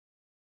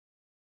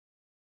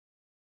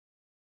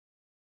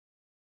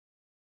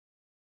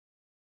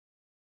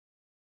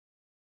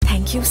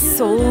Thank you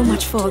so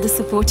much for all the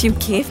support you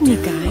gave me,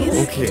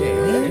 guys.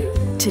 Okay.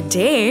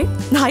 Today,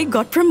 I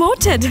got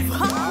promoted.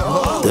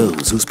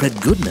 Those who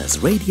spread goodness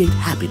radiate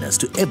happiness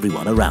to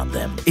everyone around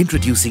them.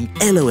 Introducing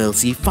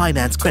LOLC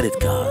Finance Credit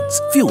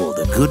Cards. Fuel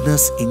the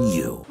goodness in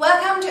you.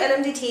 Welcome to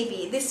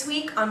LMDtv. This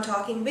week on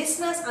Talking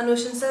Business,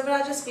 Anushan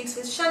Selvarajah speaks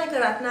with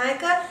Kshanika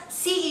Ratnayaka,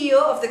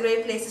 CEO of the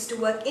Great Places to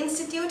Work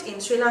Institute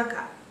in Sri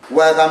Lanka.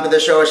 Welcome to the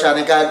show,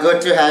 Kshanika.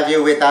 Good to have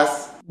you with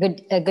us.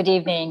 Good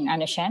evening,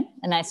 Anushan.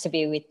 Nice to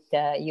be with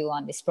you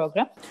on this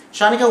program.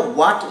 Kshanika,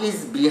 what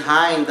is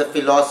behind the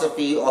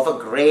philosophy of a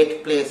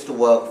great place to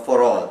work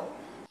for all?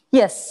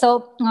 Yes,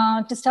 so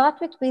to start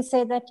with, we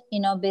say that,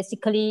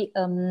 basically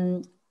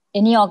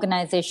any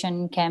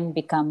organization can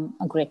become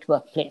a great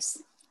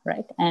workplace,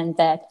 right? And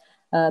that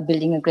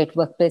building a great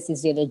workplace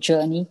is really a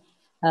journey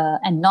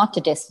and not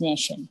a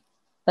destination.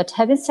 But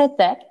having said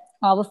that,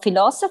 our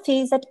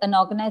philosophy is that an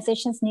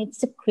organization needs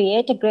to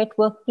create a great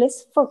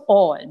workplace for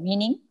all,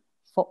 meaning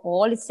for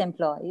all its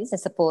employees,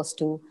 as opposed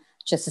to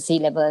just the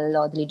C-level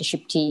or the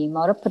leadership team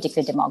or a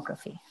particular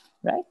demography,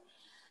 right?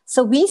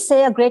 So we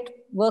say a great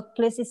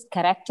workplace is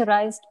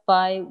characterized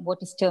by what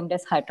is termed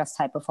as high trust,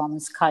 high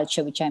performance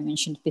culture, which I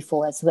mentioned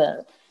before as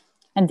well.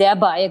 And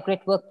thereby a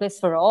great workplace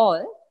for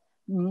all,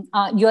 you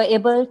are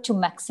able to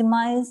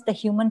maximize the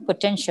human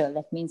potential,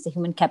 that means the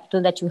human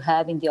capital that you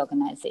have in the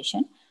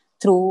organization,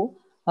 through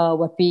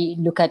what we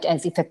look at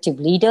as effective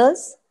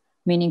leaders,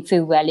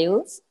 meaningful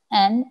values,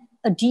 and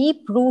a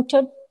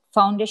deep-rooted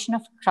foundation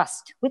of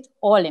trust with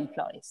all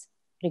employees,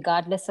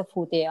 regardless of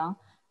who they are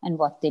and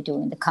what they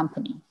do in the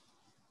company.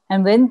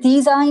 And when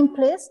these are in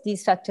place,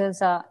 these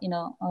factors are,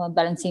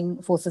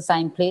 balancing forces are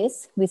in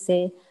place, we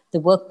say the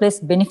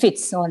workplace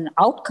benefits or an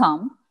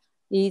outcome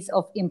is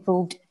of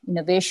improved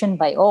innovation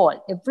by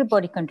all,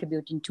 everybody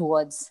contributing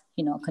towards,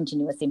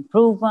 continuous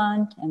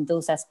improvement and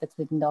those aspects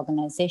within the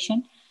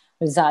organization,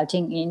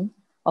 resulting in,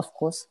 of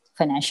course,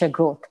 financial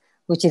growth,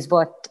 which is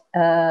what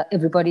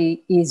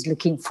everybody is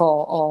looking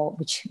for, or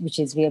which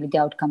is really the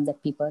outcome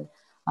that people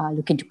are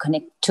looking to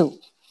connect to.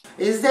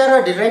 Is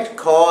there a direct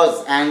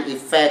cause and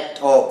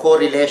effect or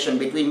correlation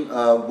between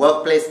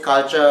workplace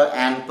culture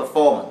and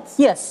performance?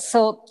 Yes.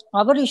 So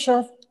our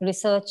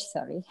research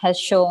has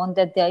shown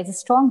that there is a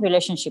strong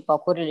relationship or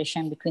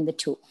correlation between the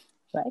two,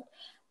 right?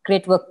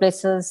 Great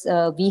workplaces,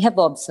 we have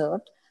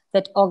observed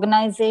that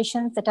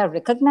organizations that are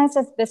recognized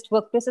as best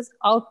workplaces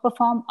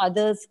outperform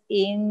others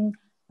in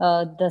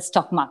the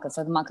stock markets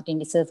or the market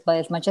indices by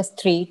as much as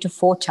 3 to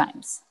 4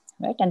 times,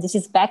 right? And this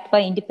is backed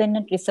by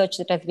independent research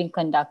that has been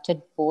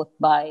conducted both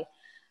by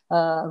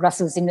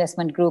Russell's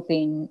Investment Group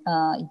in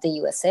the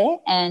USA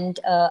and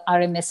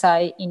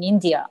RMSI in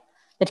India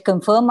that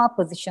confirm our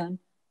position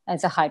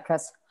as a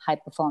high-trust,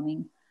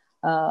 high-performing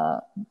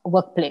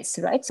workplace,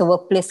 right? So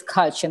workplace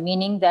culture,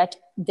 meaning that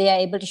they are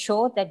able to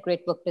show that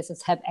great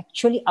workplaces have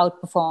actually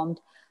outperformed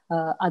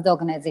other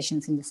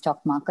organizations in the stock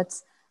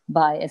markets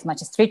by as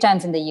much as 3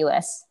 times in the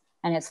US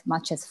and as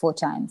much as 4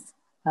 times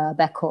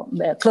back home,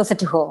 closer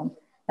to home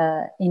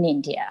in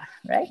India,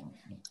 right?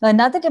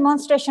 Another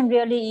demonstration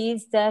really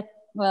is that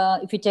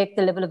if you take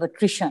the level of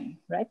attrition,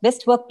 right?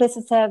 Best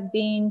workplaces have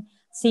been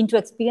seen to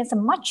experience a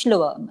much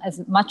lower,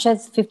 as much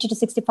as 50 to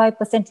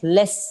 65%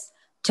 less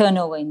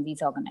turnover in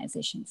these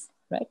organizations,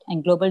 right?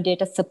 And global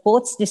data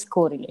supports this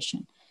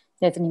correlation.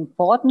 There's an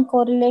important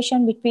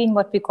correlation between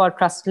what we call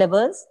trust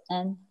levels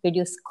and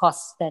reduced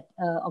costs that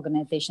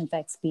organizations are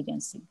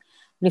experiencing.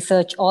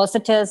 Research also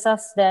tells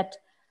us that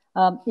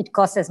it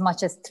costs as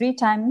much as 3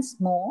 times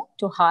more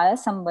to hire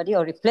somebody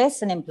or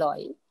replace an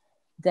employee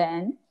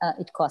than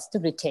it costs to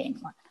retain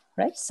one,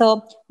 right?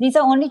 So these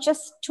are only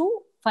just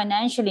 2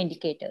 financial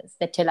indicators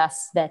that tell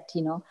us that,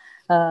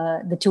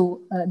 the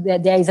two,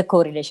 there is a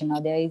correlation or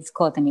there is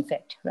cause and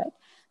effect, right?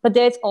 But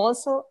there's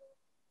also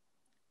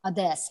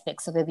other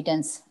aspects of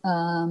evidence.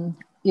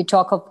 You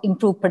talk of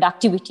improved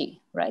productivity,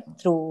 right?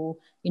 Through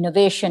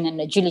innovation and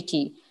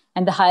agility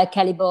and the higher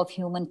caliber of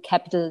human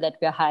capital that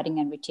we are hiring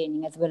and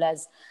retaining, as well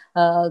as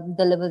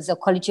the levels of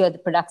quality of the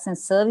products and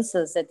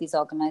services that these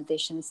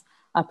organizations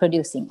are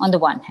producing on the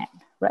one hand,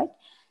 right?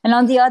 And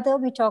on the other,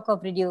 we talk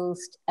of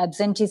reduced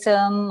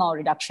absenteeism or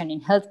reduction in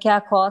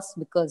healthcare costs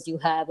because you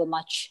have a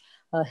much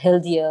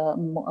healthier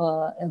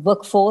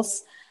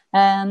workforce,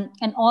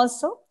 and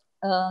also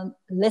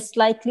less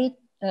likely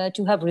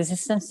to have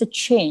resistance to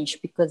change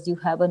because you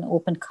have an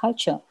open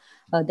culture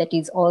that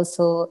is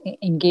also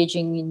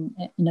engaging in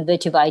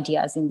innovative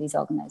ideas in these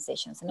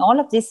organizations. And all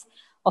of this,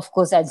 of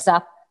course, adds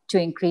up to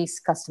increase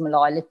customer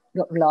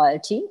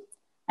loyalty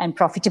and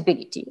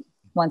profitability,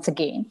 once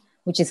again,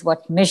 which is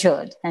what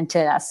measured and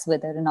tell us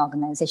whether an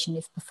organization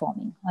is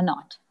performing or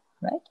not,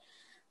 right?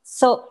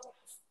 So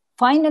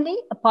finally,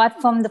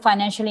 apart from the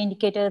financial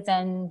indicators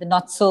and the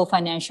not so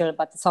financial,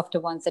 but the softer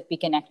ones that we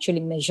can actually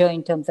measure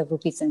in terms of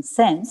rupees and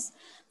cents,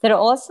 there are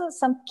also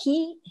some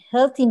key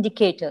health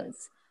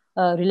indicators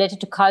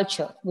related to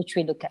culture, which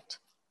we look at.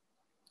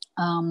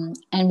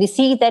 And we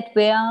see that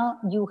where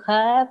you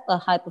have a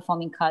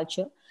high-performing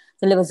culture,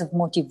 the levels of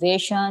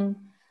motivation,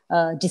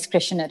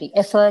 discretionary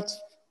effort,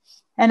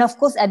 and of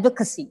course,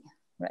 advocacy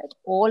right?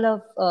 All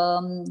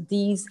of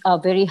these are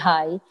very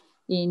high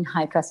in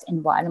high trust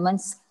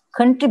environments,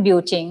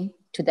 contributing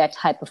to that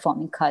high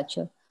performing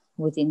culture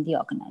within the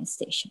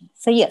organization.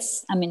 So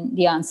yes, I mean,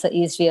 the answer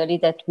is really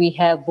that we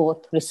have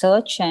both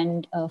research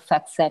and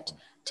facts that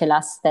tell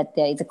us that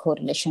there is a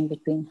correlation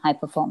between high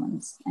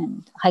performance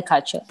and high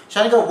culture.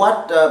 Kshanika,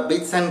 what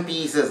bits and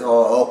pieces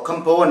or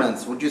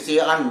components would you say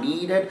are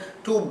needed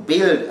to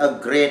build a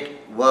great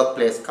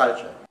workplace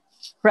culture?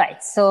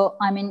 Right. So,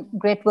 I mean,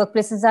 great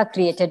workplaces are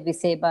created, we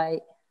say, by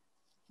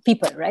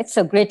people, right?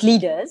 So great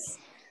leaders.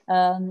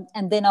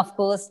 And then, of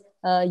course,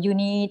 you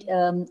need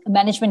a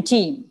management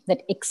team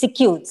that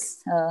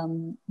executes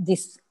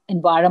this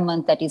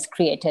environment that is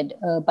created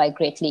by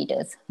great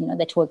leaders. You know,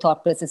 that whole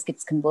thought process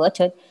gets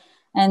converted.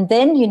 And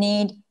then you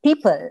need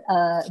people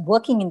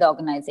working in the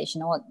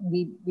organization, or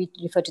we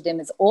refer to them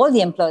as all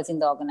the employees in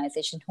the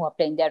organization who are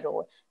playing their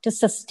role to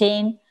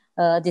sustain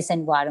this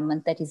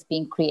environment that is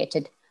being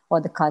created, or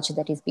the culture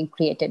that is being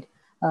created,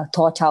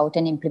 thought out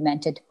and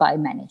implemented by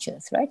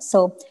managers, right?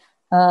 So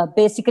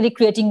basically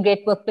creating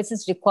great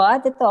workplaces require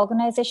that the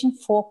organization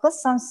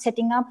focus on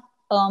setting up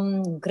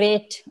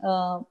great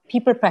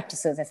people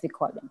practices, as we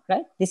call them,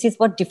 right? This is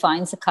what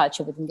defines the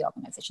culture within the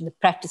organization, the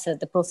practices,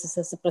 the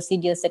processes, the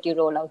procedures that you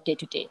roll out day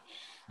to day.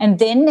 And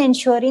then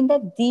ensuring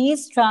that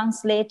these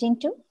translate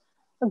into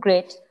a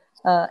great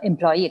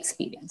employee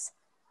experience,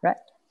 right?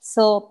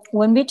 So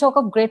when we talk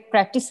of great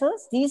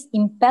practices, these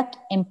impact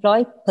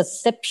employee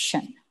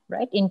perception,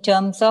 right? In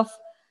terms of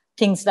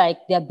things like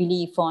their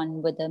belief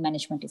on whether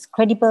management is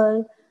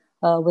credible,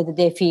 whether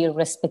they feel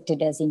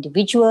respected as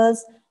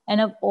individuals. And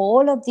of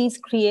all of these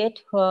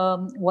create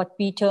what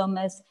we term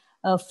as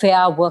a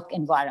fair work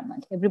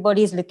environment.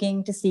 Everybody is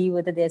looking to see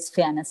whether there's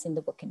fairness in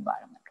the work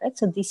environment, right?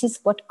 So this is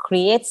what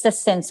creates the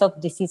sense of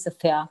this is a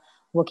fair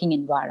working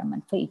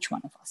environment for each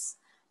one of us,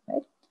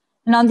 right?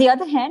 And on the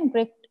other hand,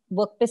 great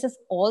workplaces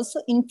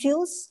also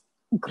infuse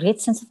great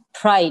sense of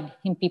pride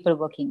in people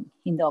working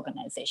in the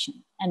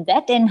organization. And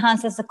that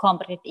enhances the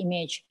corporate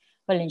image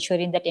while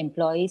ensuring that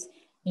employees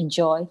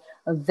enjoy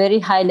a very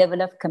high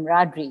level of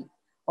camaraderie,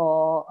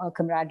 or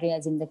camaraderie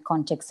as in the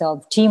context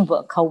of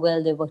teamwork, how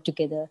well they work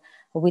together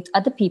with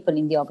other people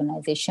in the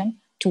organization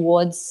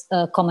towards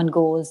common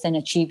goals and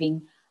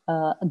achieving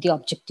the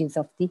objectives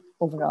of the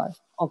overall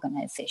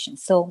organization.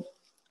 So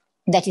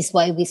that is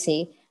why we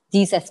say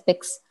these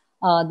aspects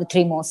are the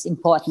three most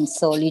important.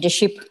 So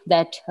leadership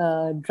that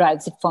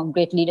drives it from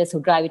great leaders who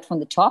drive it from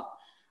the top,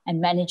 and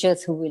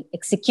managers who will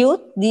execute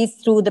these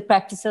through the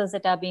practices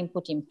that are being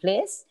put in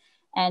place,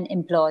 and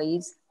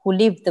employees who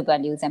live the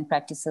values and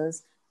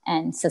practices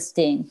and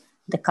sustain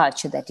the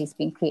culture that is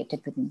being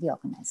created within the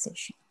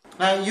organization.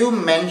 Now, you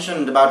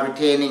mentioned about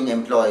retaining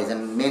employees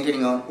and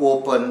maintaining an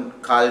open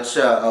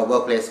culture,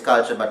 workplace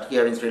culture, but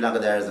here in Sri Lanka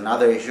there is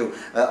another issue.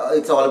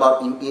 It's all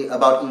about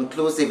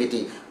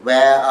inclusivity,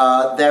 where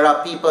there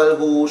are people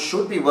who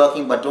should be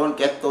working but don't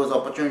get those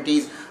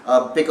opportunities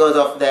because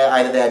of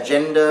either their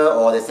gender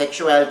or their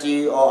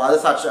sexuality or other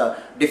such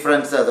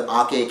differences,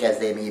 archaic as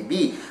they may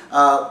be.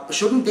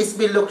 Shouldn't this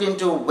be looked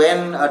into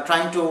when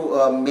trying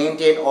to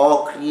maintain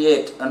or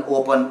create an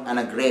open and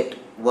a great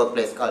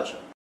workplace culture?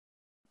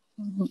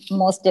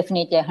 Most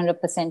definitely, I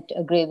 100%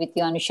 agree with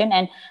you, Anushan.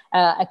 And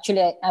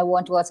actually, I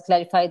want to also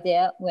clarify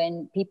there,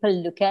 when people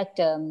look at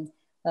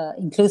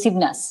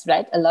inclusiveness,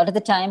 right? A lot of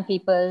the time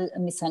people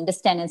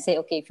misunderstand and say,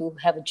 okay, if you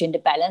have a gender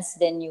balance,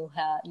 then you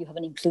have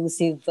an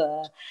inclusive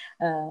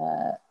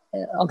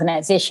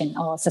organization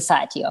or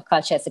society or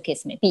culture, as the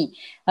case may be.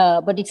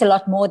 But it's a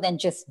lot more than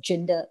just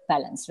gender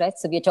balance, right?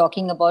 So we're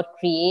talking about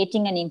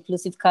creating an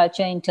inclusive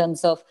culture in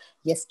terms of,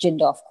 yes,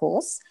 gender, of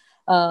course,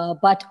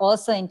 but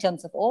also in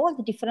terms of all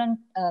the different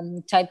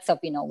types of,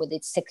 whether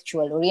it's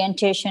sexual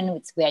orientation,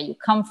 it's where you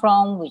come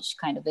from, which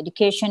kind of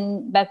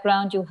education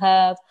background you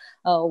have,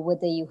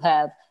 whether you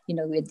have,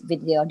 whether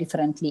you're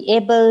differently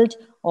abled,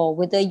 or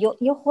whether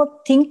your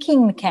whole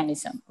thinking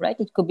mechanism, right?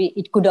 It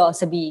could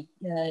also be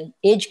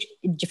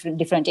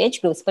different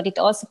age groups, but it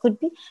also could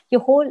be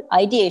your whole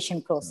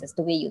ideation process,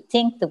 the way you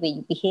think, the way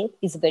you behave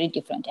is very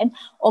different. And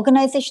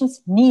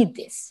organizations need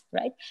this,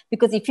 right?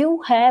 Because if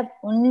you have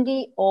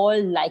only all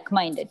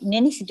like-minded in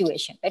any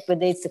situation, right?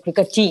 Whether it's a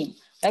cricket team,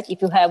 right?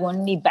 If you have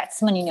only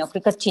batsmen in your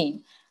cricket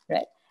team,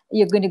 right?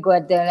 You're going to go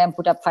out there and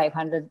put up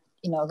 500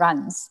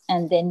 runs,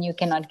 and then you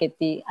cannot get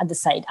the other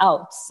side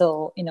out.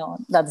 So,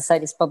 the other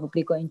side is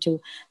probably going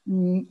to,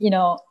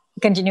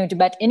 continue to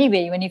bat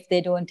anyway, even if they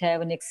don't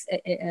have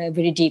a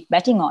very deep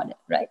batting order,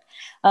 right?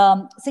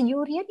 So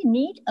you really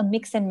need a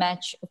mix and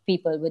match of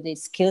people with their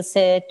skill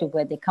set, to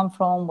where they come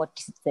from, what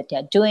is it that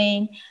they're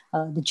doing,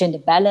 the gender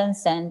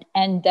balance, and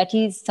that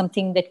is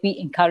something that we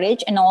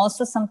encourage, and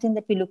also something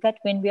that we look at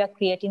when we are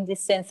creating this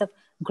sense of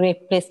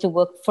great place to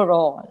work for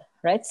all,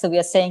 right? So we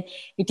are saying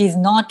it is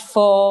not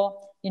for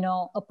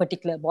a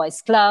particular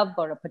boys' club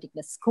or a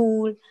particular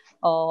school,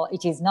 or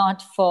it is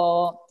not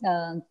for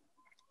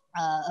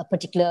a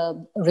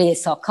particular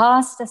race or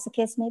caste, as the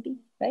case may be,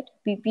 right?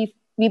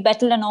 We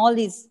battle on all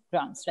these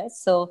grounds, right?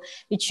 So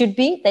it should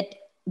be that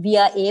we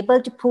are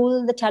able to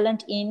pull the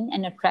talent in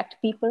and attract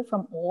people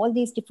from all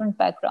these different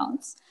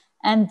backgrounds.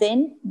 And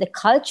then the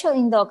culture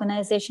in the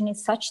organization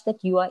is such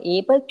that you are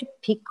able to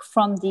pick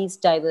from these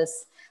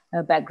diverse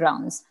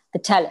backgrounds, the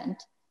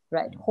talent,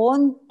 right?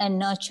 Hone and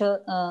nurture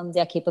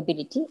their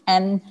capability.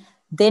 And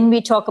then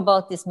we talk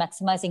about this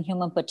maximizing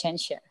human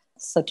potential.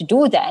 So to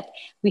do that,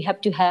 we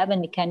have to have a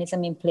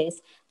mechanism in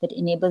place that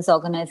enables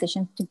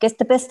organizations to get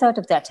the best out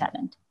of their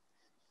talent,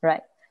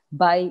 right?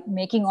 By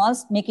making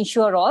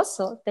sure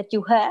also that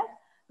you have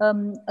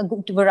a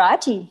good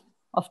variety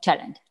of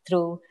talent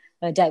through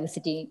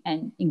diversity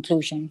and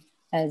inclusion,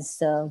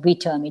 as we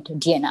term it,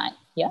 DNI.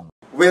 Yeah.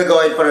 We'll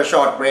go in for a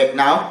short break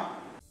now.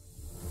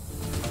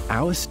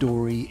 Our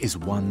story is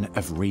one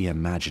of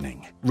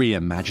reimagining.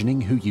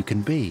 Reimagining who you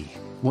can be,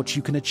 what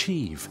you can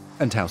achieve,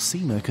 and how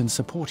SEMA can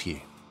support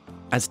you.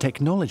 As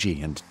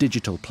technology and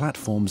digital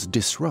platforms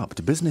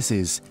disrupt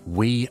businesses,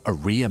 we are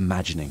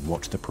reimagining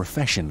what the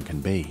profession can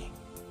be.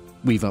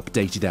 We've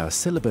updated our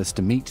syllabus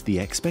to meet the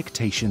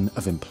expectation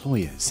of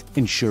employers,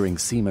 ensuring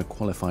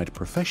SEMA-qualified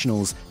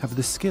professionals have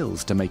the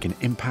skills to make an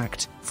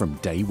impact from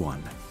day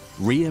one.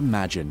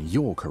 Reimagine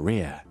your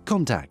career.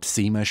 Contact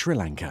SEMA Sri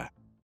Lanka.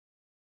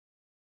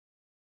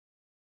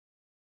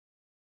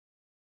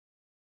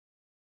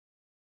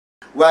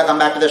 Welcome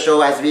back to the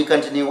show as we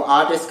continue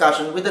our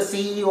discussion with the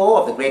CEO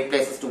of the Great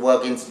Places to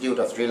Work Institute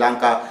of Sri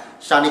Lanka,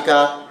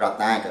 Kshanika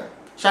Ratnayaka.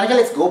 Kshanika,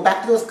 let's go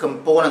back to those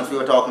components we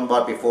were talking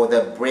about before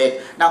the break.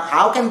 Now,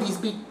 how can these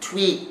be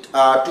tweaked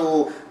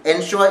to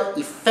ensure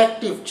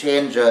effective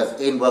changes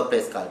in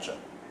workplace culture?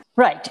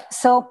 Right.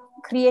 So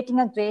creating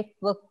a great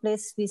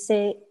workplace, we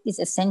say, is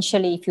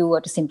essentially, if you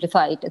were to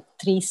simplify it, a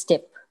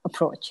three-step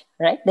approach,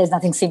 right? There's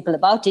nothing simple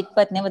about it,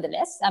 but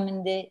nevertheless, I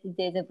mean,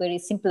 there's a very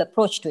simple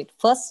approach to it.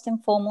 First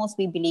and foremost,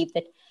 we believe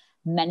that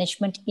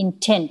management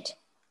intent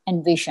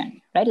and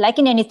vision, right? Like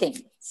in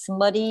anything,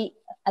 somebody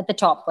at the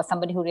top or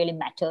somebody who really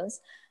matters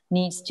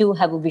needs to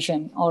have a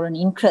vision or an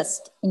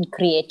interest in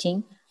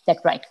creating that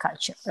right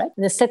culture, right?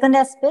 The second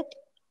aspect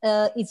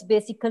is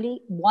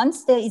basically,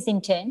 once there is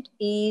intent,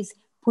 is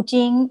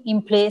putting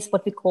in place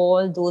what we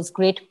call those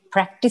great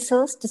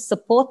practices to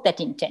support that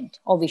intent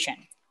or vision,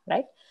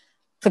 right?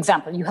 For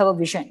example, you have a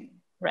vision,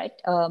 right?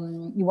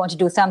 You want to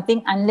do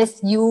something, unless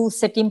you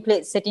set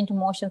into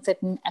motion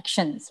certain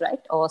actions, right?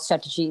 Or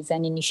strategies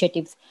and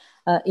initiatives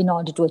in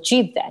order to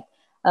achieve that.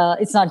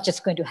 It's not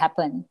just going to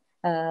happen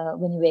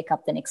when you wake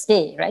up the next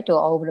day, right?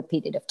 Or over a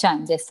period of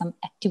time. There's some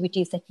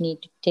activities that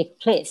need to take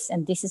place.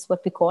 And this is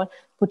what we call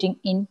putting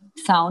in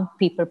sound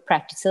people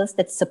practices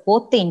that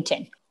support the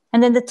intent.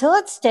 And then the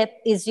third step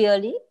is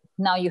really,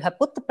 now you have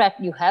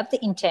you have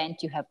the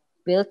intent, you have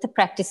built the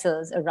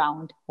practices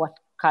around what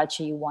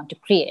culture you want to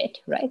create,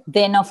 right?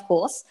 Then, of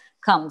course,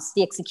 comes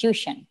the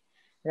execution,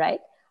 right?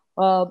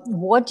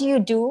 What do you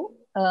do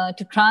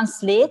to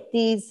translate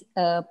these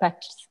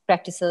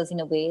practices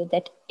in a way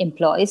that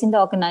employees in the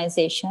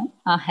organization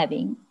are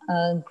having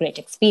a great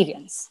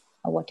experience?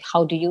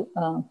 How do you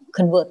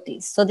convert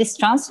these? So this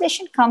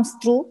translation comes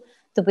through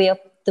the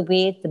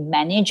way the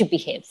manager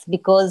behaves,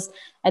 because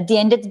at the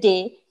end of the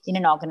day, in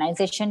an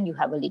organization, you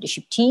have a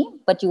leadership team,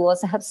 but you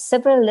also have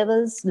several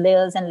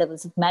layers and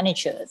levels of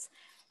managers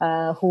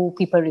who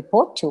people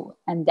report to.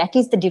 And that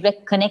is the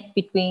direct connect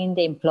between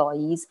the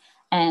employees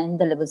and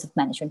the levels of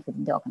management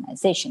within the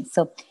organization.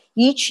 So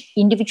each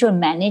individual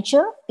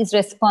manager is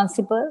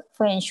responsible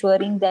for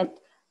ensuring that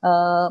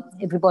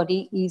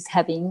everybody is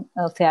having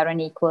a fair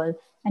and equal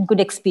and good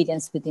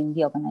experience within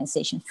the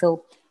organization.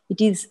 So it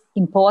is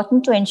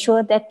important to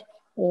ensure that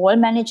all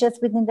managers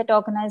within that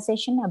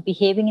organization are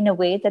behaving in a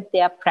way that they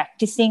are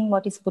practicing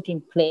what is put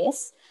in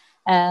place,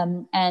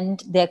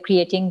 and they're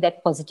creating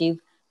that positive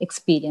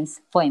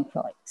experience for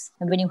employees.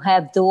 And when you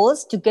have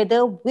those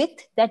together with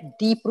that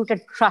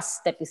deep-rooted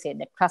trust that we say,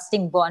 that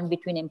trusting bond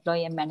between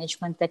employee and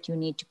management that you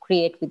need to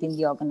create within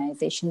the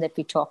organization that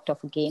we talked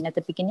of again at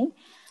the beginning,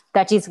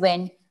 that is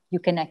when you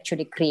can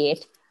actually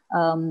create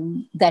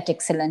that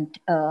excellent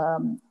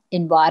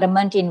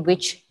environment in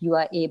which you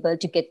are able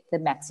to get the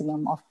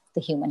maximum of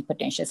the human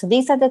potential. So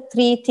these are the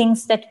three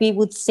things that we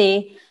would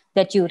say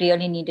that you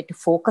really needed to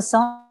focus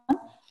on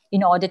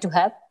in order to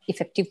have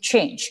effective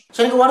change.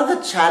 Kshanika, what are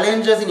the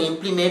challenges in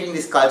implementing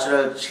this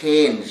cultural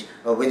change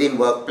within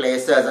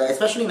workplaces,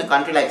 especially in a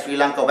country like Sri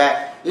Lanka,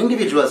 where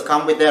individuals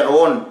come with their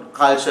own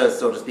cultures,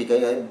 so to speak,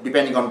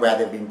 depending on where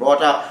they've been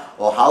brought up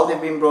or how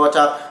they've been brought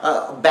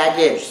up,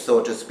 baggage,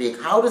 so to speak.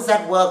 How does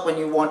that work when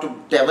you want to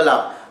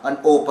develop an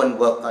open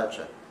work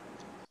culture?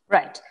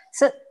 Right.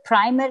 So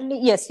primarily,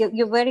 yes,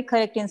 you're very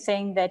correct in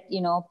saying that,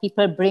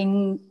 people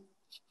bring,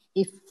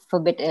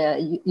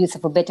 use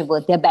of a better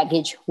word, their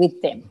baggage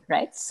with them,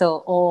 right?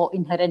 So, or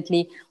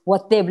inherently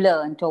what they've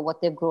learned or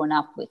what they've grown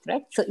up with,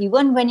 right? So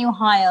even when you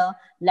hire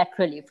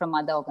laterally from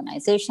other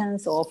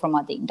organizations or from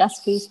other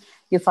industries,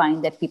 you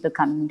find that people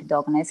coming into the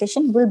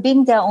organization will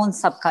bring their own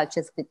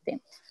subcultures with them,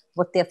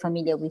 what they're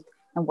familiar with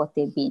and what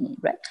they've been in,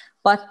 right?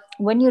 But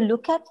when you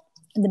look at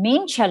the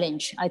main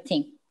challenge, I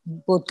think,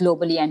 both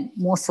globally and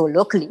more so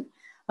locally,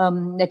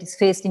 that is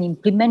faced in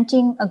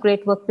implementing a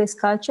great workplace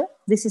culture.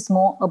 This is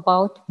more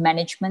about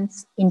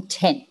management's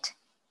intent,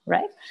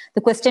 right?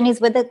 The question is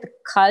whether the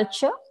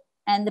culture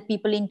and the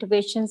people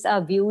interventions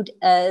are viewed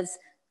as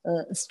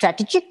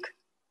strategic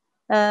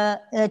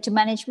to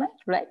management,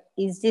 right?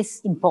 Is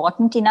this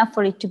important enough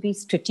for it to be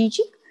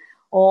strategic,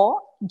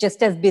 or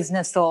just as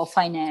business or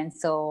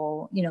finance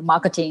or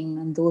marketing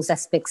and those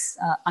aspects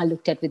are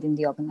looked at within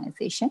the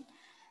organization?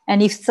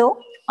 And if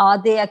so,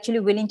 are they actually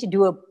willing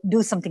to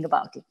do something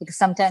about it? Because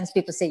sometimes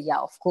people say, yeah,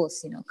 of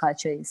course,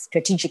 culture is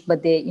strategic,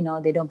 but they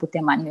don't put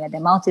their money where their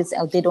mouth is,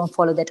 or they don't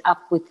follow that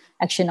up with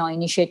action or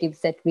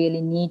initiatives that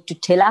really need to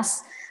tell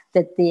us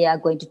that they are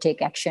going to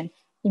take action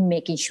in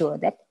making sure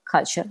that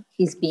culture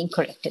is being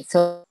corrected.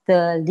 So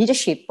the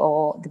leadership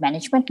or the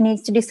management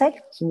needs to decide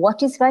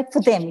what is right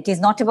for them. It is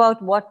not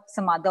about what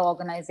some other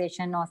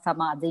organization or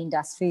some other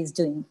industry is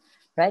doing,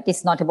 right?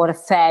 It's not about a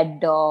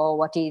fad or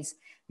what is,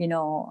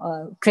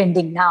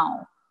 trending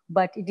now,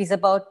 but it is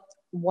about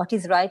what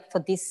is right for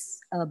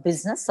this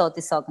business or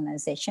this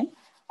organization.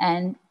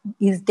 And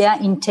is their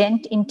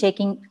intent in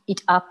taking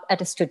it up at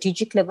a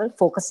strategic level,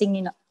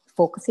 focusing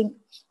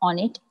on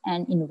it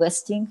and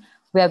investing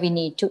where we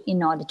need to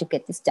in order to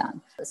get this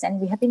done.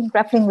 And we have been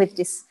grappling with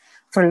this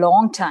for a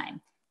long time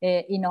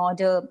in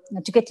order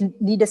to get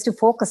leaders to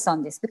focus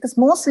on this, because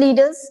most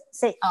leaders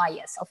say,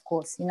 yes, of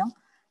course,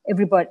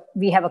 everybody,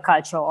 we have a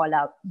culture all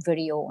our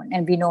very own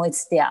and we know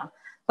it's there,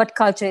 but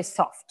culture is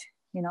soft,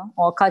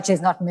 or culture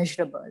is not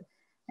measurable.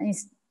 And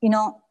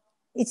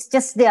it's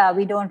just there.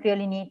 We don't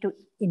really need to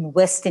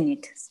invest in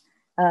it.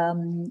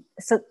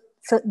 So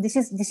this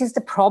is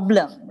the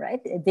problem, right?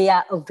 They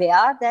are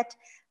aware that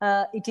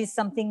it is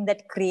something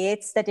that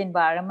creates that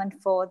environment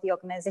for the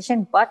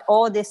organization,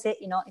 or they say,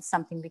 it's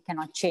something we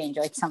cannot change,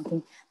 or it's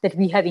something that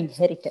we have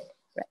inherited,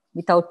 right?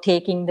 Without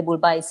taking the bull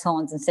by its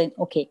horns and saying,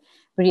 okay,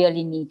 we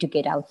really need to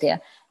get out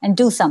there and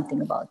do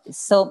something about this.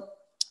 So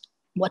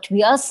what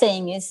we are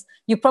saying is,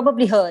 you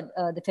probably heard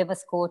the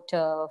famous quote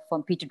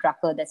from Peter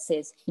Drucker that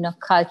says,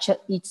 culture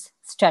eats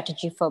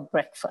strategy for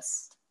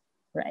breakfast,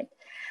 right?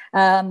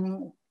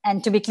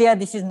 And to be clear,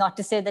 this is not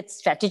to say that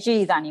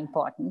strategy is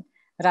unimportant,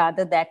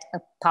 rather that a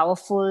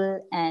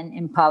powerful and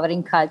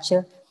empowering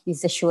culture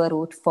is a sure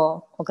route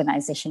for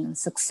organizational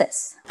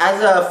success.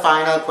 As a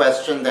final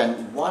question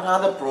then, what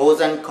are the pros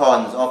and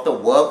cons of the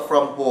work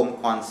from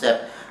home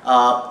concept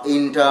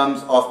in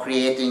terms of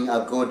creating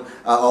a good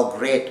or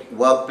great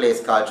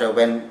workplace culture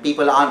when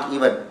people aren't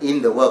even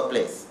in the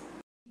workplace?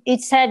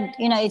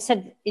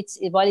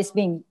 While it's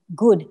been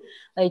good,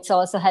 it's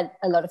also had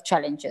a lot of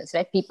challenges,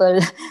 right? People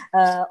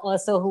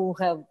also who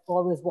have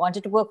always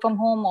wanted to work from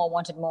home or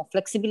wanted more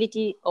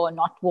flexibility, or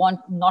not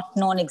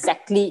known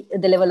exactly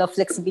the level of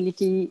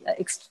flexibility,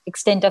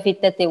 extent of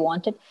it that they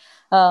wanted.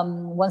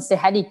 Once they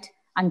had it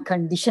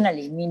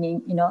unconditionally,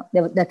 meaning,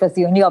 that was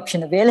the only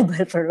option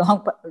available for a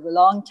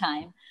long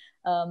time,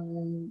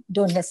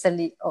 don't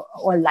necessarily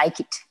or like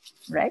it,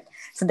 right?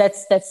 So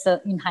that's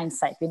in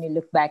hindsight, when you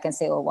look back and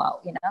say, oh,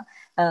 wow,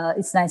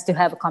 it's nice to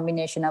have a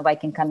combination of I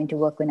can come into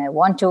work when I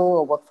want to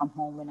or work from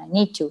home when I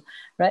need to,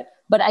 right?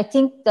 But I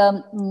think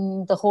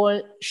the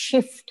whole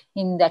shift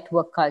in that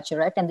work culture,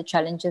 right, and the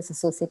challenges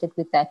associated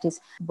with that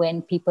is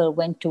when people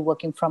went to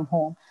working from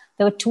home,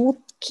 there were two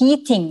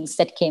key things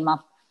that came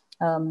up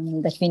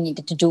that we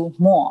needed to do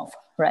more of,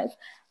 right?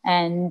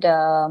 And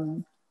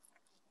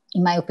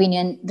in my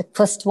opinion, the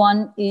first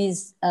one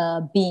is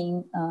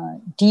being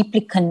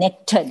deeply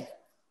connected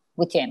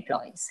with your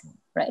employees,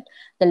 right?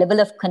 The level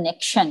of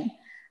connection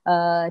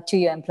to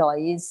your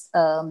employees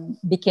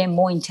became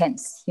more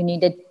intense. You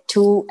needed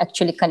to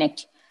actually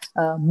connect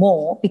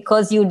more,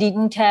 because you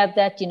didn't have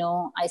that,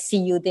 I see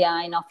you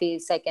there in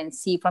office, I can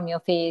see from your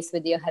face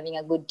whether you're having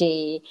a good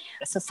day.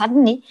 So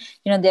suddenly,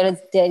 there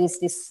is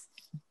this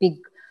big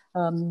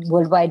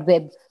World Wide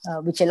Web,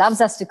 which allows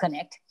us to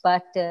connect,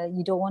 but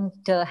you don't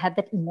have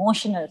that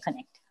emotional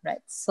connect,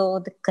 right? So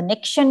the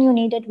connection you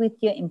needed with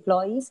your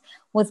employees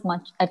was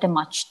at a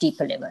much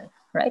deeper level,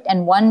 right?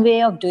 And one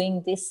way of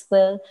doing this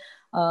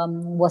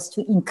was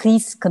to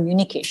increase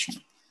communication,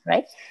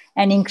 right?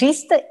 And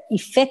increase the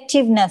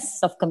effectiveness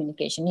of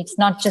communication. It's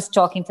not just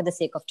talking for the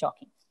sake of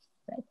talking,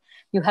 right?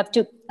 You have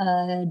to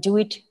do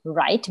it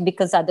right,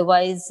 because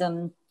otherwise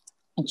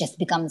it just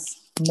becomes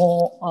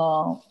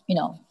more,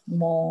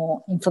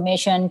 more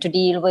information to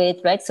deal with,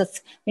 right? So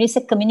when you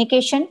say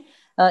communication,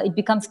 it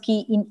becomes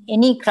key in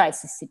any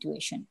crisis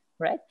situation,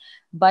 right?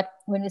 But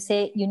when you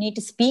say you need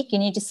to speak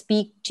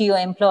to your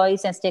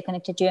employees and stay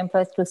connected to your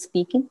employees through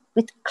speaking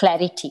with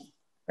clarity,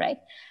 right?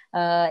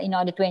 In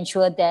order to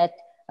ensure that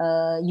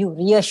you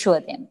reassure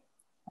them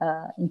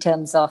in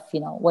terms of,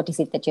 what is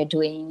it that you're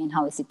doing and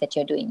how is it that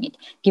you're doing it.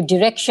 Give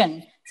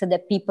direction so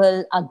that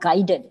people are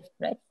guided,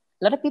 right?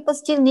 A lot of people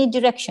still need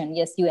direction.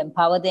 Yes, you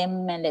empower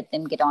them and let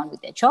them get on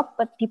with their job,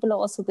 but people are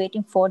also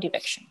waiting for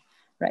direction,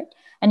 right?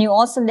 And you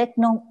also let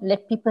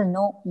people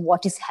know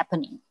what is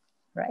happening,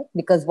 right?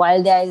 Because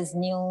while there is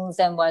news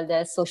and while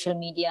there's social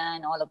media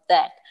and all of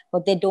that,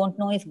 what they don't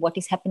know is what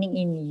is happening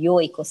in your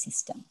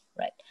ecosystem,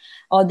 right?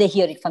 Or they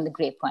hear it from the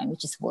grapevine,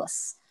 which is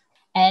worse.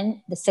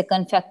 And the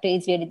second factor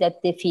is really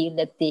that they feel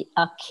that they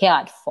are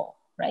cared for,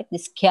 right?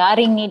 This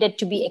caring needed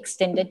to be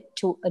extended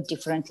to a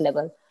different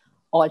level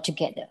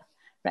altogether,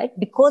 right?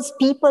 Because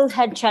people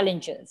had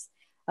challenges.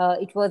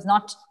 It was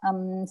not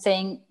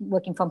saying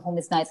working from home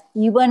is nice.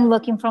 Even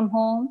working from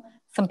home,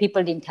 some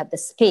people didn't have the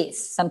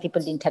space. Some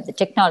people didn't have the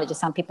technology.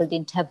 Some people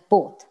didn't have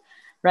both,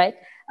 right?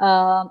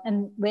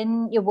 And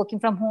when you're working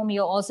from home,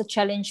 you're also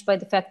challenged by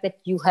the fact that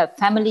you have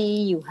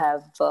family, you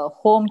have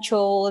home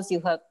chores,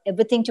 you have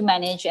everything to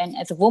manage. And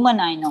as a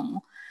woman, I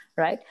know,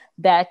 right,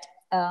 that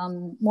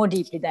more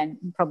deeply than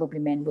probably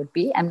men would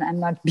be. I'm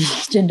not being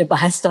gender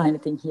biased or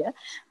anything here,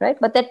 right?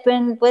 But that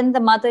when the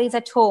mother is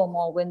at home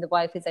or when the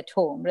wife is at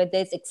home, right,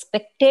 there's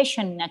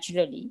expectation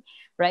naturally,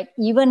 right,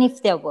 even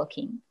if they're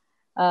working,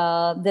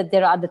 that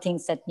there are other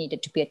things that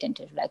needed to be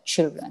attended to, like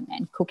children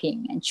and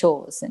cooking and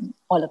chores and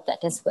all of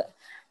that as well.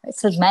 Right?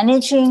 So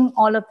managing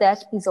all of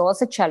that is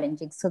also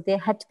challenging. So there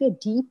had to be a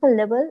deeper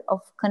level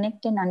of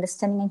connect and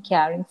understanding and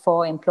caring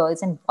for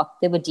employees and what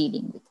they were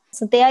dealing with.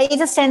 So there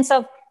is a sense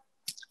of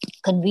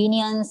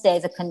convenience. There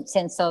is a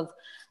sense of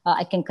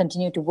I can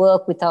continue to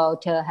work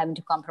without having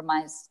to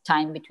compromise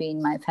time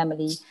between my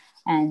family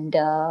and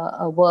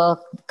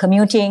work.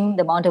 Commuting,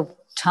 the amount of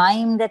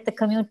time that the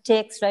commute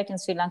takes, right? In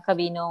Sri Lanka,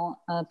 we know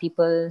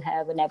people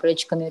have an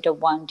average commute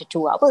of 1 to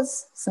 2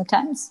 hours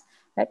sometimes,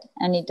 right?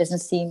 And it doesn't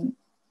seem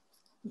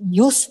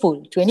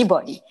useful to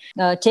anybody.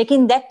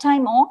 Taking that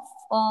time off,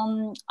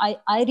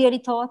 I really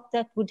thought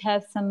that would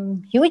have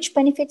some huge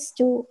benefits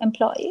to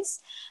employees.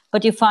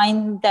 But you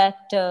find that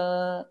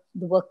the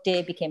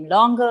workday became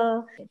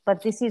longer.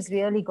 But this is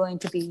really going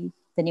to be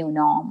the new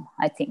norm,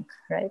 I think,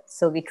 right?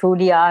 So we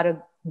truly are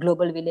a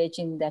global village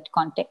in that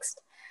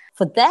context.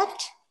 For that,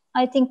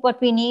 I think what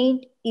we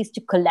need is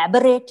to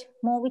collaborate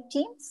more with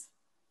teams,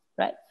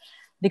 right?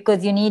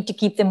 Because you need to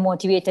keep them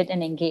motivated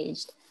and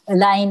engaged,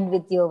 aligned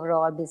with the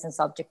overall business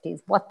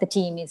objectives, what the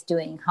team is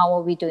doing, how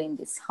are we doing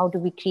this, how do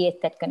we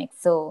create that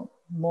connect. So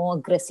more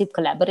aggressive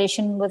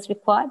collaboration was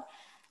required,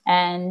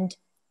 and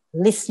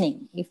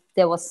listening. If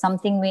there was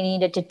something we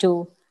needed to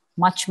do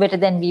much better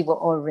than we were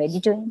already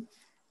doing,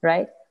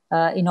 right?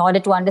 In order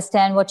to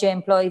understand what your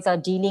employees are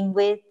dealing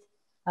with,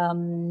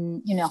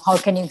 how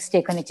can you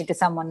stay connected to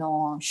someone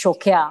or show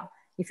care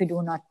if you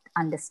do not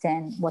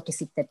understand what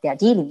is it that they are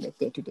dealing with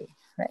day to day,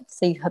 right?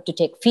 So you have to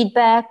take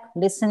feedback,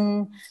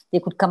 listen. They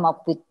could come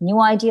up with new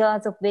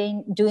ideas of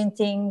doing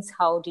things.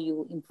 How do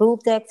you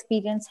improve the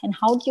experience, and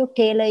how do you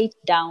tailor it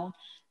down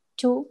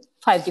to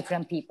 5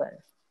 different people,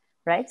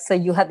 right? So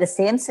you have the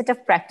same set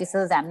of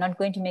practices. I'm not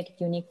going to make it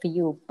unique for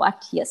you,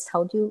 but yes,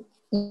 how do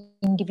you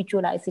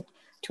individualize it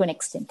to an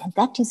extent? And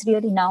that is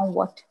really now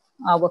what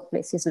our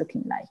workplace is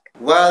looking like.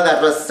 Well,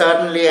 that was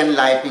certainly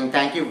enlightening.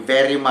 Thank you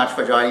very much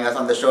for joining us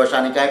on the show,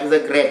 Kshanika. It was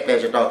a great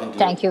pleasure talking to you.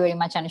 Thank you very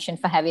much, Anushan,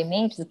 for having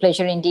me. It was a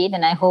pleasure indeed.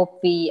 And I hope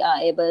we are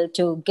able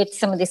to get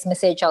some of this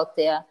message out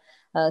there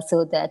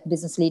so that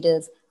business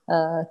leaders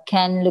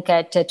can look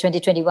at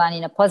 2021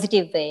 in a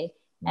positive way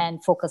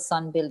and focus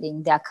on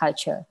building their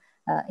culture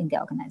in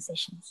their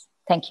organizations.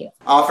 Thank you.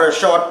 After a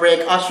short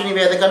break, Ashwini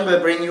Vethakan will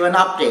bring you an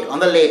update on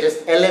the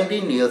latest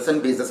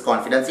LMD-Nielsen Business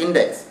Confidence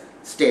Index.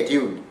 Stay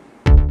tuned.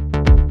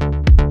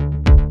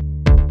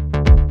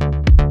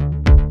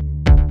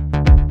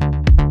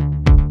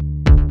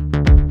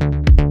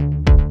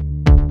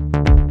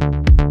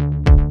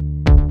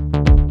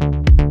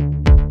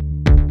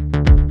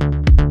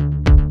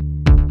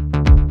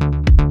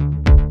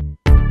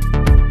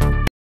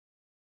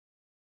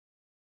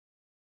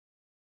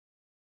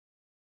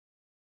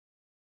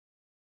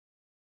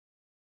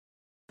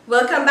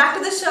 Welcome back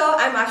to the show.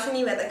 I'm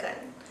Ashwini Vethakan.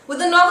 With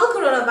the novel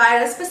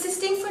coronavirus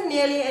persisting for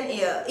nearly an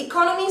year,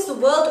 economies the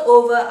world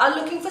over are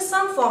looking for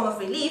some form of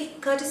relief,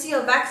 courtesy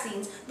of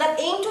vaccines that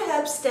aim to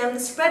help stem the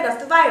spread of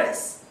the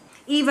virus,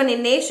 even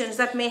in nations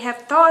that may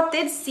have thought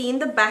they'd seen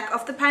the back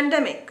of the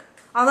pandemic.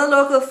 On the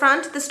local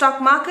front, the stock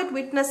market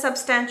witnessed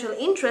substantial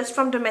interest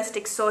from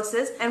domestic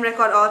sources and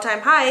record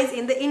all-time highs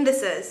in the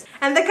indices.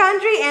 And the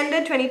country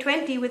ended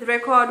 2020 with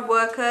record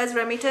workers'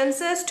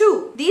 remittances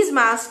too. These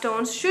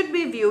milestones should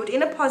be viewed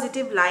in a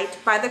positive light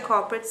by the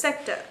corporate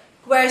sector.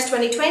 Whereas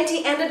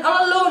 2020 ended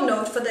on a low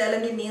note for the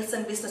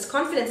LMD-Nielsen Business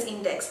Confidence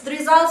Index, the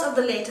results of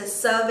the latest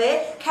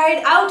survey,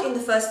 carried out in the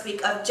first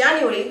week of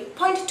January,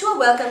 point to a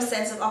welcome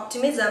sense of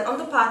optimism on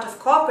the part of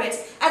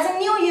corporates as a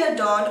new year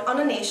dawned on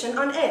a nation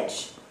on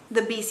edge.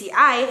 The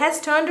BCI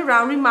has turned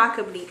around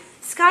remarkably,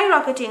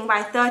 skyrocketing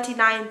by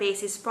 39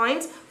 basis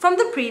points from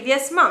the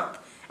previous month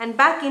and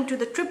back into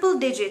the triple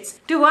digits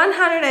to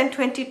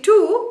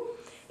 122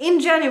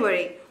 in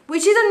January,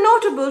 which is a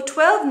notable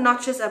 12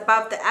 notches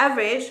above the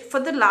average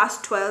for the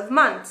last 12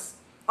 months.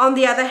 On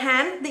the other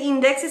hand, the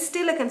index is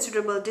still a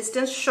considerable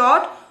distance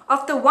short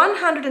of the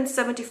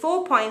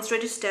 174 points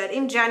registered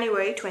in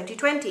January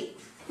 2020.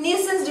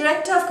 Nielsen's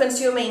Director of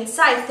Consumer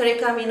Insight,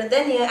 Kshanika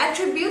Ratnayaka,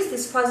 attributes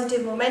this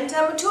positive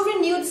momentum to a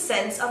renewed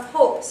sense of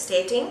hope,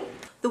 stating,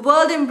 "The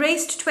world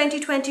embraced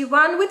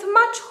 2021 with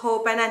much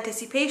hope and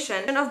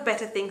anticipation of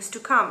better things to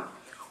come.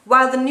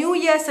 While the New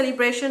Year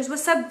celebrations were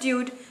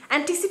subdued,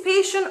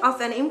 anticipation of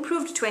an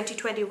improved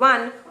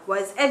 2021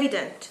 was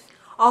evident.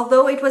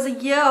 Although it was a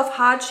year of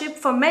hardship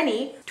for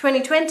many,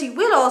 2020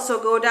 will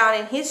also go down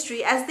in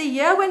history as the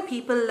year when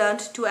people learned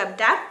to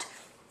adapt,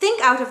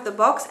 think out of the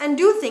box and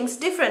do things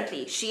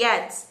differently, she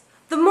adds.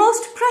 The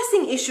most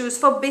pressing issues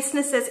for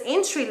businesses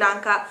in Sri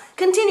Lanka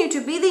continue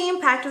to be the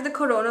impact of the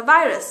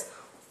coronavirus,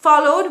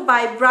 followed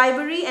by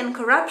bribery and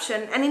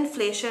corruption and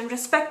inflation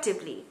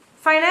respectively.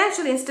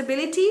 Financial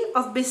instability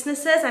of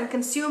businesses and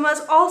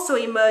consumers also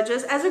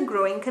emerges as a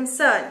growing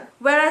concern,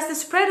 whereas the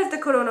spread of the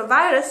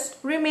coronavirus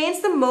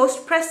remains the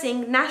most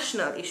pressing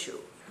national issue.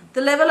 The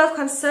level of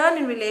concern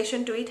in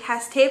relation to it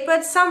has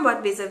tapered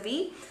somewhat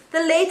vis-a-vis the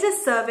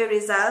latest survey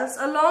results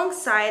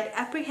alongside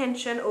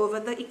apprehension over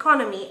the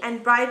economy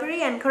and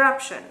bribery and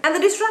corruption. And the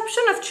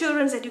disruption of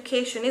children's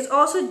education is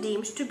also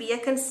deemed to be a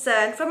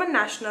concern from a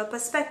national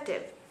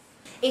perspective.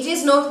 It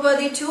is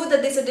noteworthy too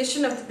that this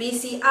edition of the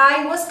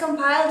BCI was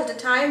compiled at a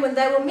time when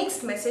there were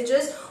mixed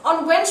messages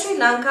on when Sri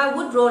Lanka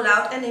would roll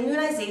out an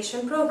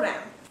immunization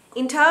program.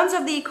 In terms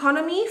of the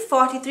economy,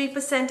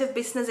 43% of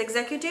business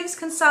executives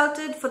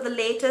consulted for the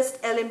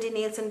latest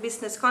LMD-Nielsen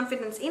Business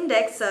Confidence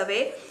Index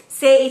survey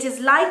say it is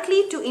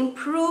likely to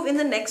improve in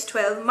the next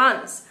 12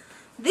 months.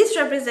 This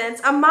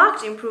represents a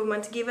marked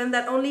improvement given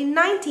that only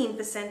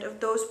 19% of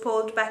those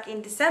polled back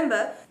in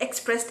December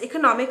expressed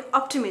economic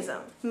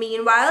optimism.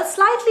 Meanwhile,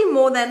 slightly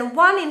more than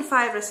 1 in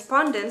 5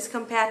 respondents,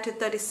 compared to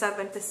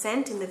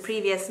 37% in the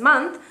previous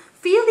month,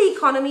 feel the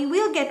economy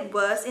will get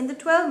worse in the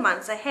 12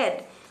 months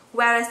ahead,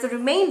 whereas the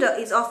remainder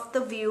is of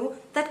the view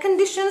that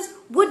conditions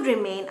would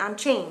remain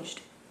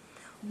unchanged.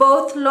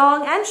 Both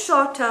long and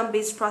short-term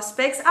biz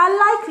prospects are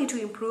likely to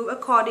improve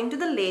according to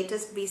the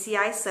latest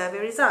BCI survey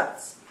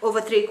results. Over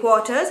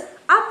 3/4,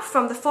 up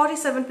from the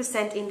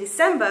 47% in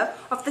December,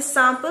 of the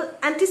sample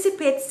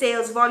anticipate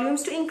sales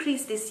volumes to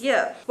increase this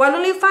year, while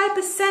only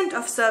 5%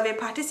 of survey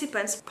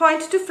participants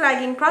point to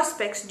flagging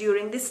prospects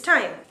during this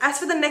time. As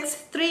for the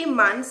next 3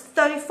 months,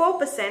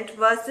 34%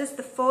 versus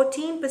the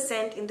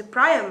 14% in the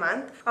prior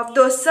month of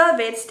those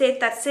surveyed state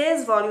that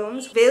sales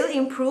volumes will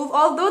improve,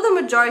 although the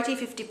majority,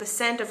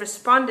 50% of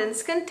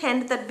respondents,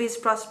 contend that biz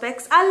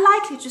prospects are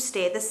likely to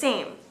stay the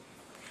same.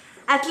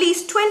 At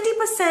least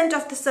 20%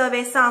 of the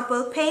survey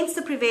sample paints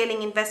the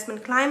prevailing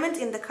investment climate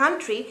in the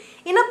country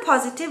in a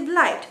positive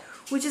light,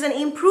 which is an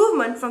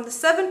improvement from the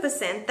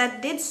 7%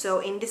 that did so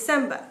in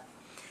December.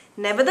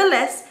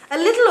 Nevertheless, a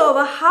little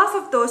over half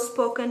of those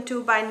spoken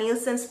to by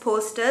Nielsen's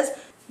pollsters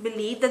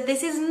believe that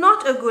this is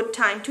not a good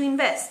time to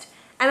invest,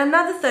 and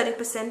another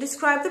 30%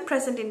 describe the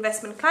present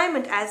investment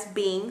climate as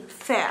being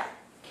fair.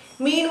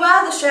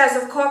 Meanwhile, the shares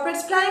of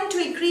corporates planning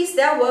to increase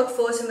their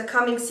workforce in the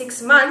coming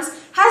 6 months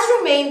has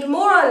remained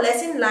more or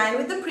less in line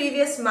with the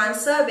previous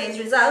month's survey's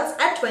results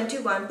at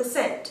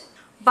 21%.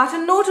 But a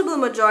notable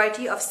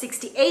majority of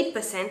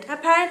 68%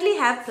 apparently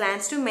have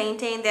plans to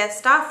maintain their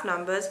staff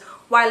numbers,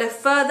 while a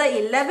further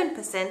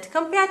 11%,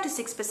 compared to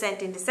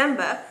 6% in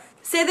December,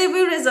 say they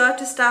will resort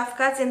to staff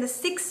cuts in the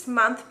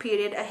 6-month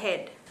period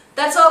ahead.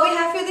 That's all we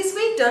have for this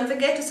week. Don't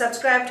forget to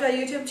subscribe to our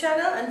YouTube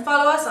channel and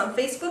follow us on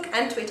Facebook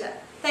and Twitter.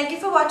 Thank you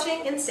for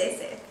watching and stay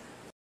safe.